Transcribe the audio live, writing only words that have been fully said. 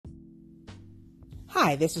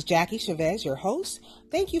Hi, this is Jackie Chavez, your host.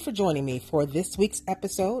 Thank you for joining me for this week's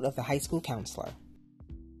episode of The High School Counselor.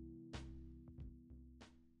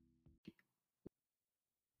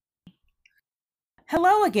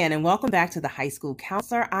 Hello again, and welcome back to the High School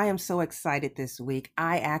Counselor. I am so excited this week.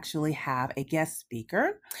 I actually have a guest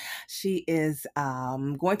speaker. She is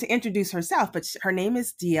going to introduce herself, but her name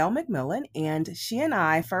is Dielle McMillan, and she and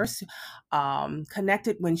I first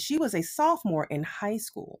connected when she was a sophomore in high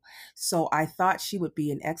school. So I thought she would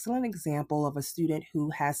be an excellent example of a student who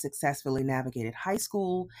has successfully navigated high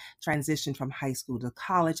school, transitioned from high school to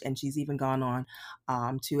college, and she's even gone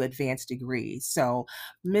on to advanced degrees. So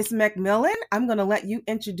Miss McMillan, I'm going to let you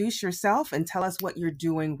introduce yourself and tell us what you're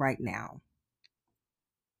doing right now.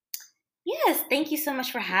 Yes, thank you so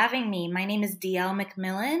much for having me. My name is Dielle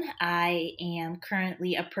McMillan. I am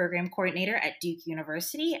currently a program coordinator at Duke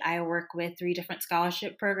University. I work with 3 different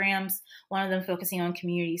scholarship programs, one of them focusing on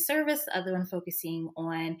community service, the other one focusing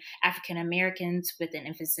on African Americans with an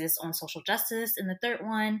emphasis on social justice, and the third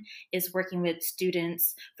one is working with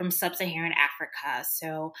students from sub-Saharan Africa.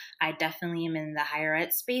 So I definitely am in the higher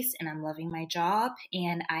ed space and I'm loving my job.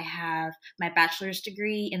 And I have my bachelor's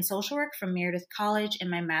degree in social work from Meredith College and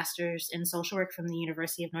my master's in social work from the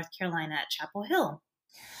University of North Carolina at Chapel Hill.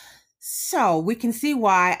 So we can see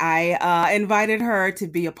why I invited her to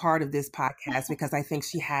be a part of this podcast because I think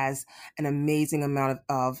she has an amazing amount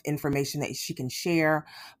of information that she can share,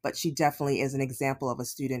 but she definitely is an example of a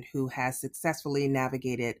student who has successfully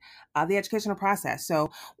navigated the educational process. So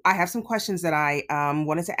I have some questions that I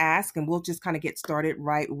wanted to ask, and we'll just kind of get started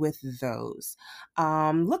right with those.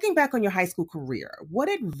 Looking back on your high school career, what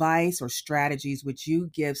advice or strategies would you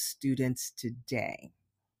give students today?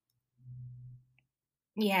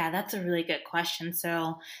 Yeah, that's a really good question.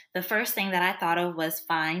 So the first thing that I thought of was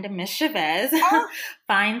find a Miss Chavez. Oh,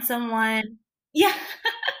 Find someone. Yeah.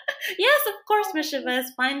 Yes, of course, Miss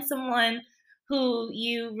Chavez. Find someone who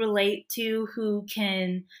you relate to, who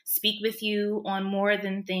can speak with you on more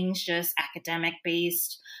than things just academic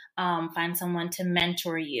based. Find someone to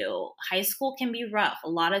mentor you. High school can be rough. A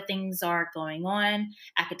lot of things are going on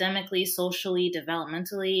academically, socially,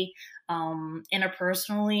 developmentally,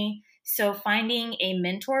 interpersonally. So finding a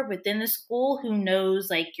mentor within the school who knows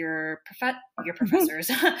like your professors,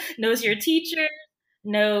 knows your teacher,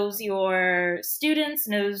 knows your students,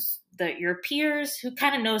 knows your peers, who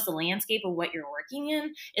kind of knows the landscape of what you're working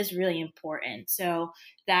in is really important. So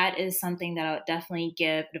that is something that I would definitely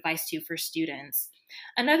give advice to for students.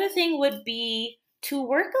 Another thing would be to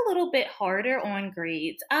work a little bit harder on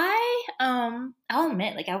grades. I'll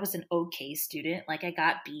admit, like, I was an okay student. Like, I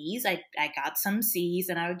got B's, I got some C's,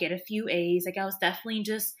 and I would get a few A's. Like, I was definitely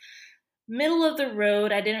just middle of the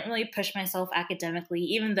road. I didn't really push myself academically,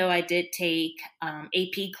 even though I did take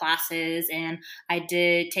AP classes and I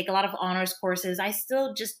did take a lot of honors courses. I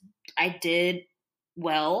did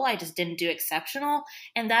well. I just didn't do exceptional.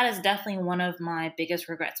 And that is definitely one of my biggest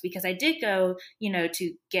regrets because I did go,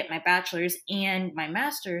 to get my bachelor's and my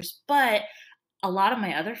master's, but a lot of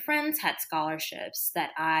my other friends had scholarships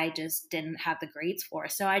that I just didn't have the grades for.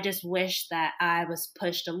 So I just wish that I was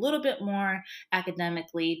pushed a little bit more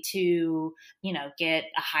academically to, get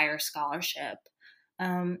a higher scholarship.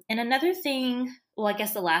 And another thing, well, I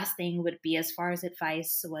guess the last thing would be as far as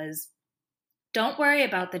advice was don't worry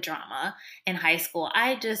about the drama in high school.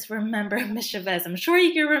 I just remember, Miss Chavez, I'm sure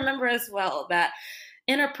you can remember as well, that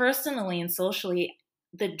interpersonally and socially,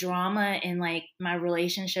 the drama in like my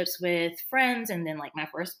relationships with friends and then like my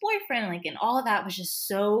first boyfriend, like, and all of that was just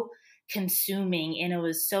so consuming and it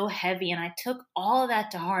was so heavy. And I took all of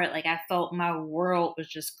that to heart. Like, I felt my world was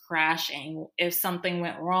just crashing if something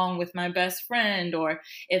went wrong with my best friend or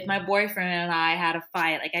if my boyfriend and I had a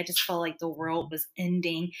fight. Like, I just felt like the world was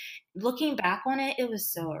ending. Looking back on it, it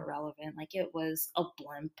was so irrelevant. Like, it was a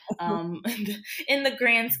blimp in the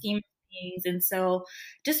grand scheme of things. And so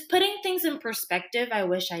just putting things in perspective, I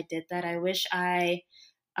wish I did that. I wish I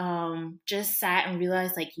just sat and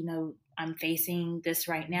realized, like, I'm facing this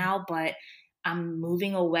right now, but I'm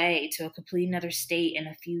moving away to a complete another state in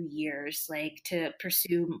a few years, like to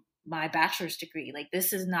pursue my bachelor's degree. Like,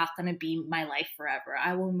 this is not going to be my life forever.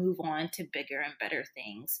 I will move on to bigger and better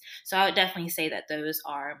things. So I would definitely say that those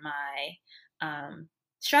are my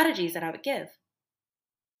strategies that I would give.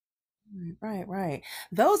 right.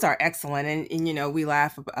 Those are excellent. And we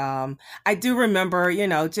laugh. I do remember,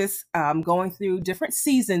 just going through different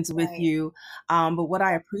seasons with Right. you. But what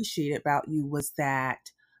I appreciated about you was that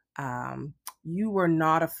you were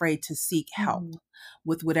not afraid to seek help. Mhm.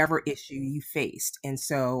 with whatever issue you faced. And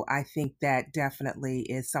so I think that definitely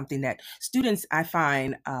is something that students, I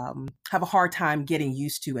find, have a hard time getting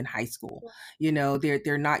used to in high school. You know,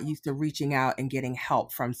 they're not used to reaching out and getting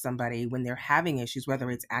help from somebody when they're having issues, whether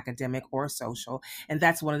it's academic or social. And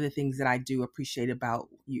that's one of the things that I do appreciate about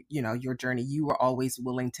you, you know, your journey. You were always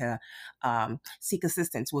willing to seek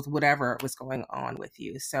assistance with whatever was going on with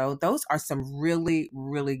you. So those are some really,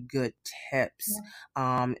 really good tips.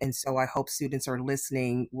 And so I hope students are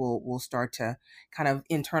listening will start to kind of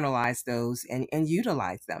internalize those and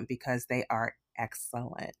utilize them because they are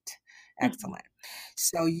excellent. Mhm. Excellent.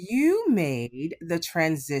 So you made the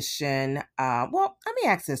transition. Well, let me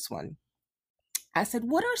ask this one. I said,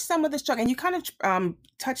 what are some of the struggles? And you kind of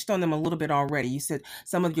touched on them a little bit already. You said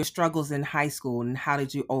some of your struggles in high school and how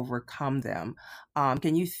did you overcome them?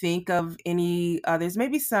 Can you think of any others?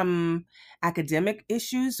 Maybe some academic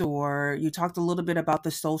issues, or you talked a little bit about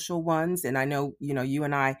the social ones. And I know, you know, you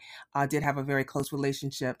and I did have a very close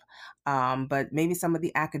relationship, but maybe some of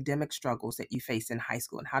the academic struggles that you faced in high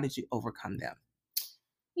school and how did you overcome them?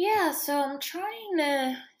 Yeah, so I'm trying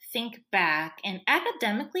to think back, and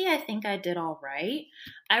academically, I think I did all right.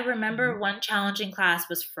 I remember Mhm. one challenging class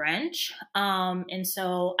was French, and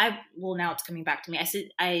so well, now it's coming back to me.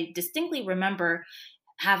 I distinctly remember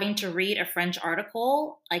having to read a French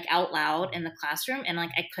article like out loud in the classroom, and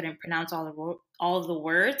like I couldn't pronounce all of the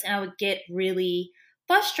words, and I would get really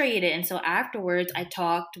frustrated. And so afterwards, I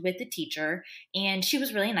talked with the teacher, and she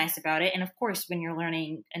was really nice about it. And of course, when you're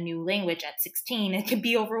learning a new language at 16, it can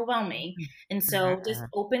be overwhelming. And so just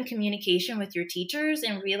Mhm. open communication with your teachers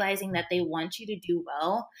and realizing that they want you to do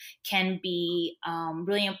well can be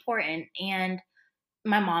really important. And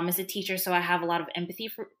my mom is a teacher, so I have a lot of empathy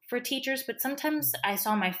for teachers, but sometimes I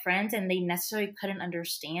saw my friends and they necessarily couldn't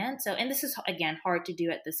understand. So, and this is again hard to do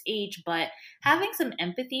at this age, but having some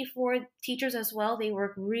empathy for teachers as well. They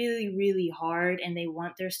work really, really hard and they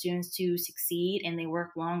want their students to succeed and they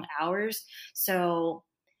work long hours. So,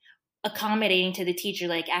 accommodating to the teacher,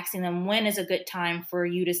 like asking them when is a good time for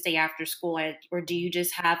you to stay after school, or do you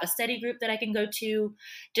just have a study group that I can go to?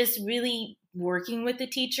 Just really working with the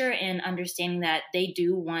teacher and understanding that they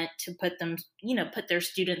do want to put them, put their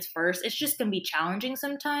students first. It's just going to be challenging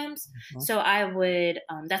sometimes. Mhm. So I would,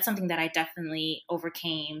 that's something that I definitely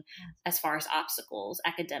overcame as far as obstacles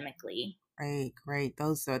academically. Great, great.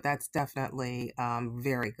 That's definitely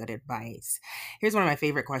very good advice. Here's one of my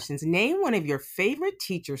favorite questions. Name one of your favorite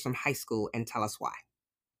teachers from high school and tell us why.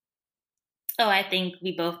 Oh, I think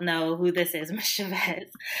we both know who this is, Miss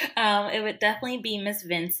Chavez. It would definitely be Miss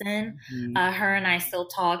Vincent. Mhm. Her and I still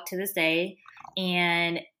talk to this day,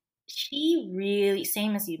 and she really,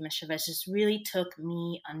 same as you, Miss Chavez, just really took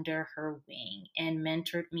me under her wing and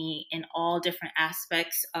mentored me in all different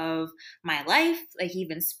aspects of my life, like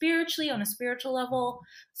even spiritually on a spiritual level.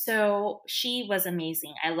 So she was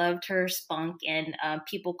amazing. I loved her spunk, and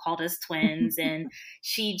people called us twins, and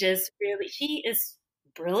she is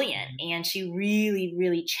brilliant and she really,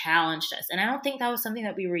 really challenged us. And I don't think that was something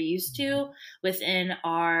that we were used to within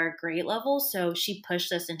our grade level. So she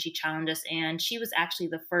pushed us and she challenged us. And she was actually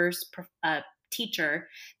the first teacher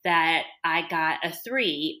that I got a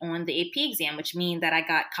 3 on the AP exam, which means that I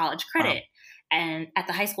got college Wow. credit and at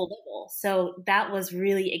the high school level. So that was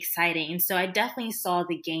really exciting. And so I definitely saw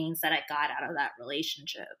the gains that I got out of that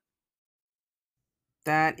relationship.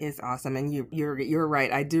 That is awesome, and you're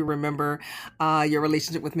right. I do remember your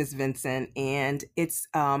relationship with Miss Vincent, and it's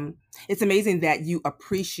amazing that you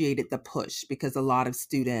appreciated the push because a lot of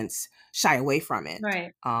students shy away from it.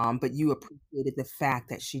 Right. But you appreciated the fact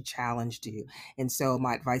that she challenged you, and so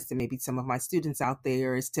my advice to maybe some of my students out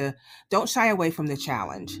there is to don't shy away from the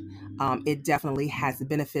challenge. It definitely has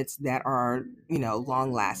benefits that are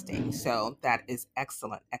long lasting. So that is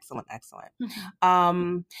excellent, excellent, excellent.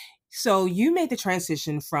 Um, so you made the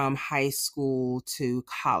transition from high school to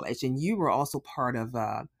college, and you were also part of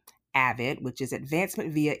AVID, which is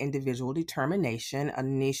Advancement via Individual Determination, a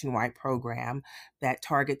nationwide program that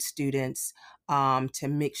targets students to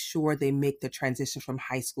make sure they make the transition from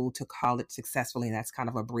high school to college successfully. And that's kind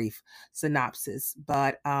of a brief synopsis.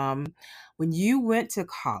 But when you went to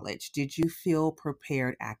college, did you feel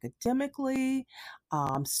prepared academically,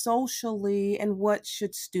 socially, and what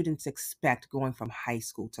should students expect going from high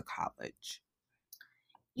school to college?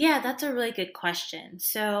 Yeah, that's a really good question.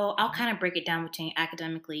 So I'll kind of break it down between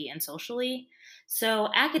academically and socially. So,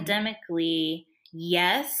 Mhm. academically,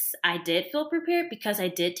 yes, I did feel prepared because I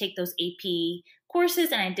did take those AP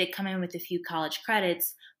courses and I did come in with a few college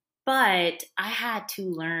credits. but I had to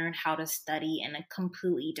learn how to study in a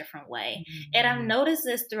completely different way. And I've Mhm. noticed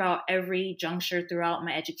this throughout every juncture throughout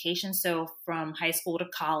my education. So from high school to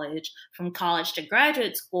college, from college to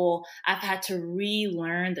graduate school, I've had to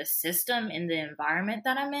relearn the system and the environment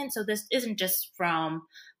that I'm in. So this isn't just from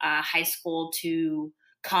high school to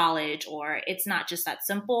college, or it's not just that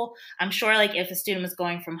simple. I'm sure like if a student was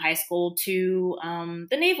going from high school to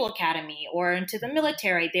the Naval Academy or into the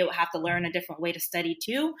military, they would have to learn a different way to study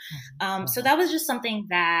too. So Mhm. that was just something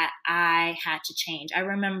that I had to change. I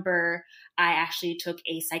remember I actually took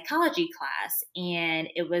a psychology class, and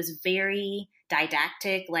it was very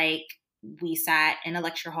didactic. Like, we sat in a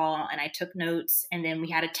lecture hall and I took notes, and then we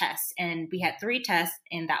had a test, and we had three tests,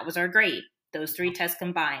 and that was our grade. Those three tests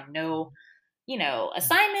combined. No,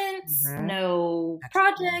 assignments, Mhm. no That's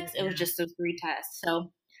projects. It was yeah. just those three tests.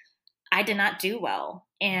 So I did not do well.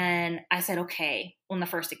 And I said, okay, on the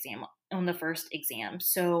first exam.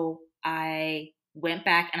 So I went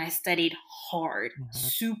back and I studied hard, Mhm.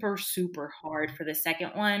 super, super hard for the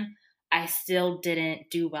second one. I still didn't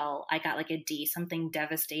do well. I got like a D, something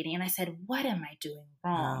devastating. And I said, what am I doing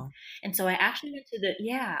wrong? Wow. And so I actually went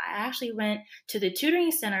to the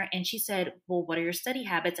tutoring center, and she said, well, what are your study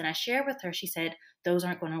habits? And I shared with her, she said, those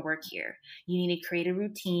aren't going to work here. You need to create a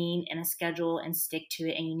routine and a schedule and stick to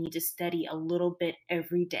it. And you need to study a little bit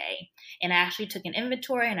every day. And I actually took an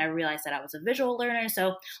inventory, and I realized that I was a visual learner.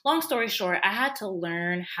 So, long story short, I had to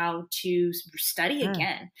learn how to study Mm.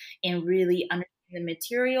 again and really understand the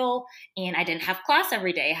material. And I didn't have class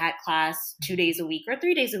every day. I had class 2 days a week or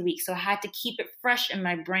 3 days a week. So I had to keep it fresh in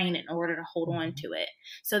my brain in order to hold on Mhm. to it.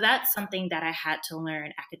 So that's something that I had to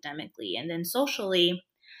learn academically. And then socially,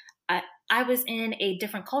 I, I was in a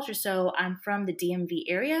different culture. So I'm from the DMV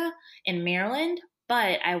area in Maryland,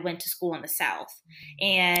 but I went to school in the South.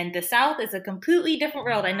 And the South is a completely different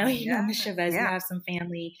world. I know Wow. you know, Miss Yes. Chavez, you Yeah. have some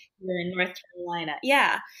family here in North Carolina.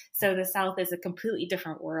 Yeah. So the South is a completely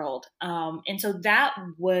different world. And so that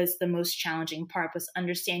was the most challenging part, was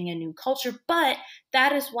understanding a new culture. But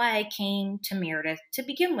that is why I came to Meredith to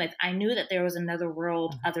begin with. I knew that there was another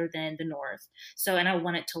world Mhm. other than the North. So, and I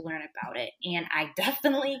wanted to learn about it. And I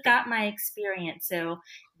definitely got my experience. So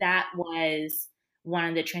that was one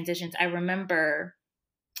of the transitions. I remember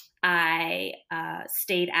I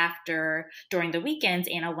stayed after during the weekends,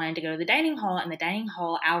 and I wanted to go to the dining hall, and the dining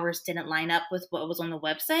hall hours didn't line up with what was on the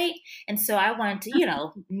website. And so I wanted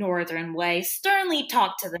to, Northern way, sternly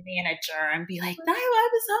talk to the manager and be like, I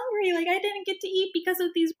was hungry. Like, I didn't get to eat because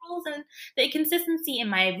of these rules and the inconsistency.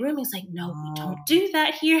 And my roommate's like, no, we Oh. don't do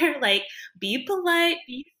that here. Like, be polite,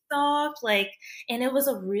 be soft. Like, and it was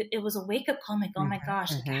a wake up call. I'm like, oh Mhm. my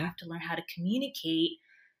gosh, like, I Mhm. have to learn how to communicate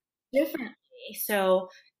differently. So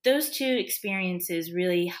those two experiences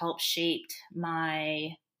really helped shaped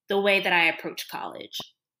the way that I approach college.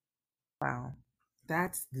 Wow.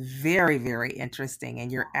 That's very, very interesting.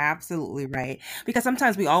 And you're absolutely right. Because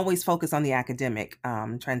sometimes we always focus on the academic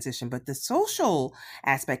transition, but the social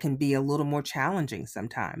aspect can be a little more challenging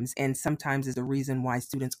sometimes. And sometimes is the reason why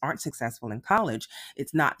students aren't successful in college.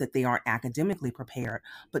 It's not that they aren't academically prepared,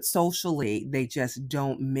 but socially, they just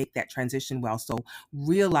don't make that transition well. So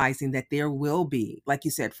realizing that there will be, like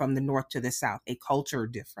you said, from the north to the south, a culture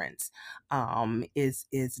difference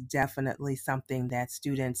is definitely something that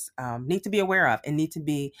students need to be aware of and need to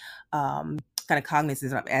be kind of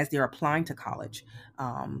cognizant of as they're applying to college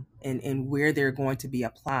and where they're going to be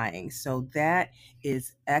applying. So that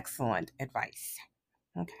is excellent advice.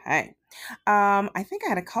 Okay. I think I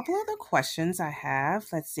had a couple other questions I have.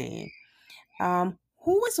 Let's see.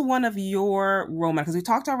 Who is one of your role models? Because we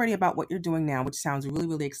talked already about what you're doing now, which sounds really,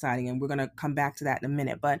 really exciting, and we're going to come back to that in a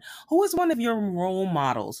minute. But who is one of your role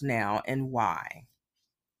models now and why?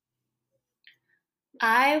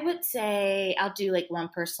 I would say I'll do like one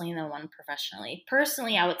personally and then one professionally.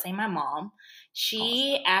 Personally, I would say my mom.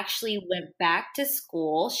 She Awesome. actually went back to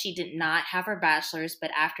school. She did not have her bachelor's, but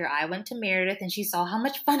after I went to Meredith and she saw how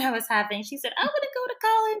much fun I was having, she said, I want to go to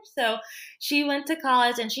college. So she went to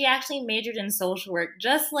college, and she actually majored in social work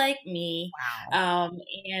just like me. Wow. Um,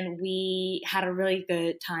 and we had a really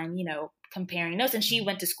good time, comparing notes. And she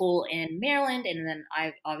went to school in Maryland, and then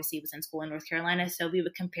I obviously was in school in North Carolina. So we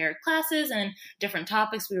would compare classes and different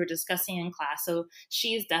topics we were discussing in class. So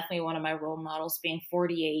she is definitely one of my role models, being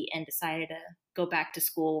 48 and decided to go back to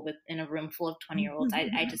school in a room full of 20-year-olds.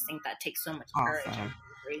 I just think that takes so much courage and Awesome.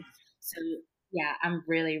 bravery. So yeah, I'm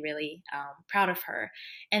really, really proud of her.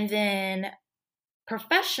 And then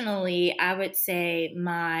professionally, I would say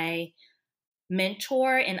my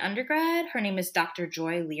mentor in undergrad, her name is Dr.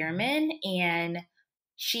 Joy Learman. And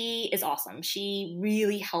She is awesome. She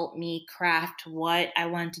really helped me craft what I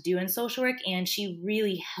wanted to do in social work, and she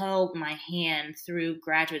really held my hand through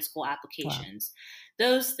graduate school Wow. applications.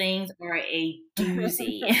 Those things are a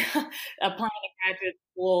doozy. Applying to graduate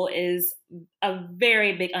school is a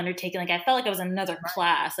very big undertaking. Like, I felt like it was another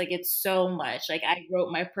class. Like, it's so much. Like, I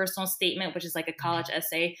wrote my personal statement, which is like a college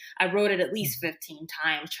essay. I wrote it at least 15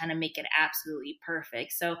 times trying to make it absolutely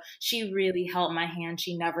perfect. So she really held my hand.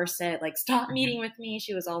 She never said, like, stop meeting with me.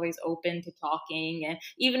 She was always open to talking. And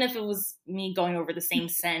even if it was me going over the same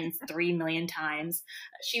sentence 3 million times,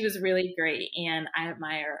 she was really great. And I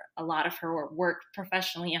admire a lot of her work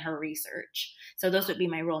professionally and her research. So those would be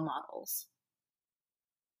my role models.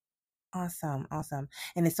 Awesome, awesome.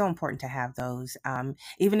 And it's so important to have those,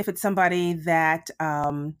 even if it's somebody that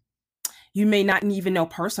you may not even know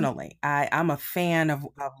personally. I'm a fan of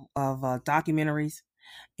documentaries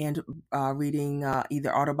and reading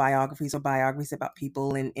either autobiographies or biographies about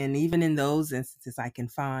people. And even in those instances, I can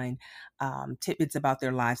find tidbits about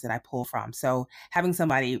their lives that I pull from. So having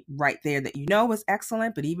somebody right there that you know is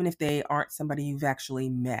excellent, but even if they aren't somebody you've actually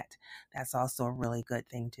met, that's also a really good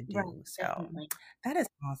thing to Right, do. So definitely. that is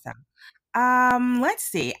awesome. Let's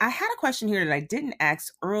see. I had a question here that I didn't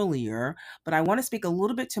ask earlier, but I want to speak a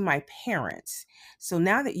little bit to my parents. So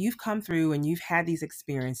now that you've come through and you've had these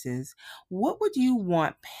experiences, what would you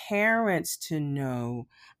want parents to know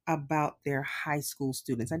about their high school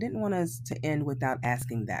students? I didn't want us to end without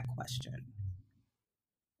asking that question.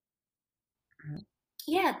 Mhm.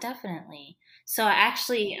 Yeah, definitely. So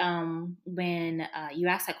actually, when you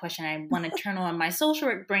asked that question, I want to turn on my social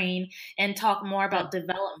work brain and talk more about Good.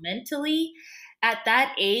 developmentally. At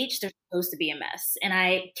that age, they're supposed to be a mess. And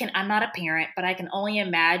I'm not a parent, but I can only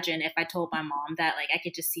imagine if I told my mom that, like, I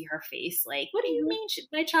could just see her face, like, what do you Mhm. mean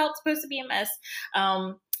my child's supposed to be a mess?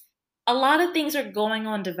 Um, a lot of things are going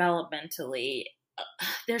on developmentally.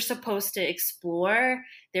 They're supposed to explore,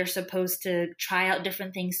 they're supposed to try out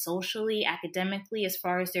different things socially, academically, as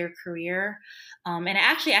far as their career. And I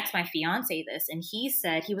actually asked my fiance this, and he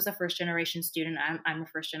said he was a first generation student. I'm a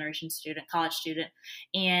first generation student, college student.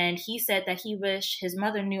 And he said that he wished his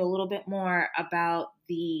mother knew a little bit more about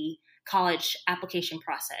the college application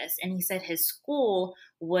process. And he said his school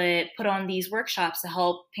would put on these workshops to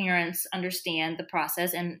help parents understand the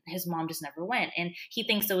process, and his mom just never went. And he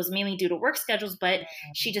thinks it was mainly due to work schedules, but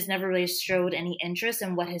she just never really showed any interest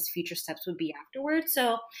in what his future steps would be afterwards.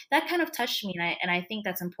 So that kind of touched me, and I think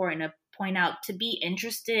that's important to point out, to be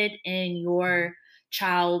interested in your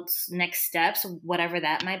child's next steps, whatever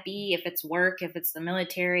that might be, if it's work, if it's the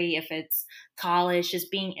military, if it's college, just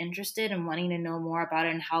being interested and wanting to know more about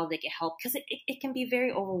it and how they can help, because it can be very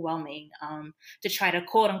overwhelming, to try to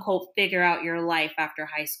quote unquote figure out your life after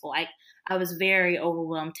high school. I was very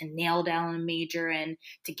overwhelmed to nail down a major and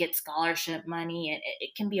to get scholarship money.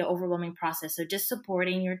 It can be an overwhelming process. So just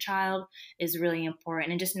supporting your child is really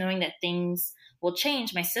important, and just knowing that things will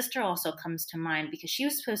change. My sister also comes to mind because she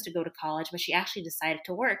was supposed to go to college, but she actually decided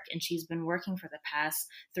to work, and she's been working for the past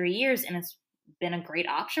 3 years, and it's been a great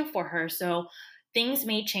option for her. So things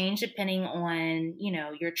may change depending on,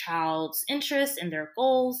 your child's interests and their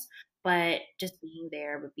goals, but just being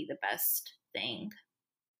there would be the best thing.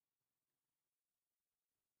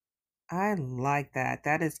 I like that.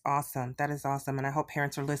 That is awesome. That is awesome. And I hope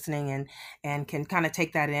parents are listening and can kind of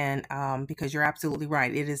take that in, because you're absolutely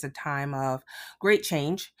right. It is a time of great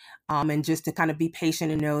change, and just to kind of be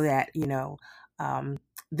patient and know that, um,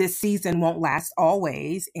 this season won't last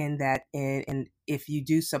always, and that and if you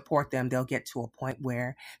do support them, they'll get to a point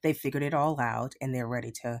where they figured it all out and they're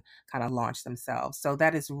ready to kind of launch themselves. So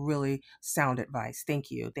that is really sound advice.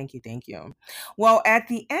 Thank you. Thank you. Thank you. Well, at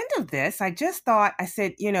the end of this, I just thought, I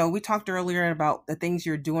said, we talked earlier about the things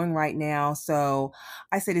you're doing right now. So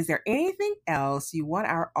I said, is there anything else you want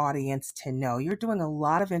our audience to know? You're doing a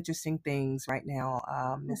lot of interesting things right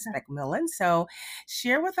now, Miss McMillan. So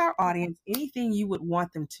share with our audience anything you would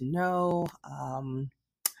want them to know,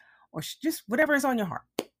 or just whatever is on your heart.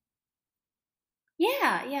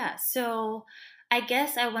 Yeah, yeah. So I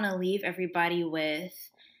guess I want to leave everybody with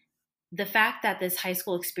the fact that this high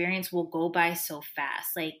school experience will go by so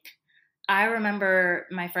fast. Like, I remember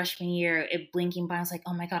my freshman year, it blinking by. I was like,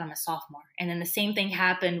 oh my God, I'm a sophomore. And then the same thing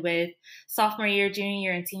happened with sophomore year, junior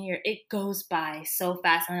year, and senior year. It goes by so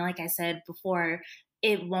fast. And like I said before,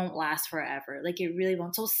 it won't last forever. Like, it really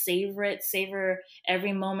won't. So savor it. Savor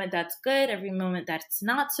every moment that's good, every moment that's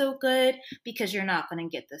not so good, because you're not going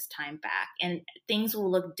to get this time back. And things will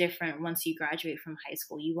look different once you graduate from high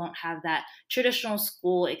school. You won't have that traditional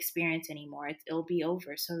school experience anymore. It'll be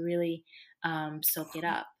over. So really, soak it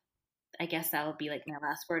up. I guess that would be like my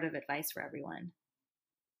last word of advice for everyone.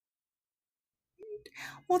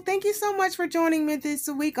 Well, thank you so much for joining me this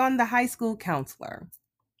week on the High School Counselor.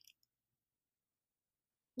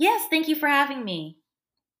 Yes, thank you for having me.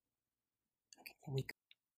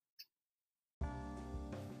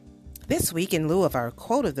 This week, in lieu of our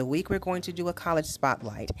quote of the week, we're going to do a college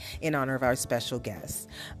spotlight in honor of our special guest.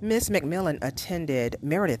 Ms. McMillan attended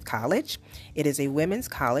Meredith College. It is a women's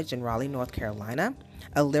college in Raleigh, North Carolina,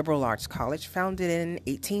 a liberal arts college founded in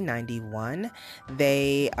 1891.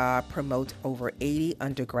 They promote over 80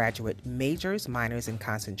 undergraduate majors, minors, and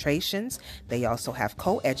concentrations. They also have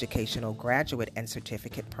co-educational graduate and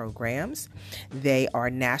certificate programs. They are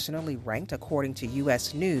nationally ranked. According to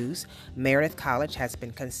U.S. News, Meredith College has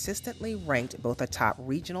been consistently ranked both a top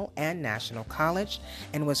regional and national college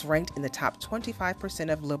and was ranked in the top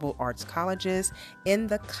 25% of liberal arts colleges in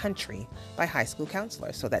the country by High School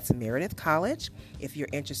Counselor. So that's Meredith College. If you're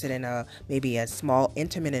interested in maybe a small,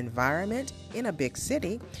 intimate environment in a big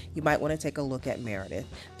city, you might want to take a look at Meredith.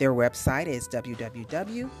 Their website is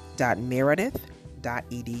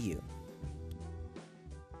www.meredith.edu.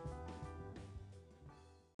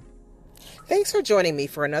 Thanks for joining me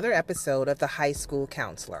for another episode of The High School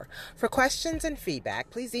Counselor. For questions and feedback,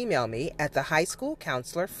 please email me at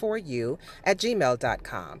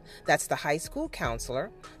thehighschoolcounselor4u@gmail.com. That's the high school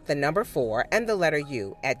counselor, the number 4, and the letter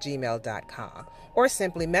U @gmail.com. Or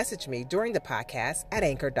simply message me during the podcast at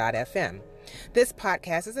anchor.fm. This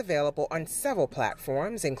podcast is available on several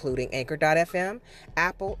platforms, including anchor.fm,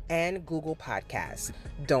 Apple, and Google Podcasts.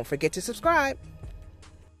 Don't forget to subscribe.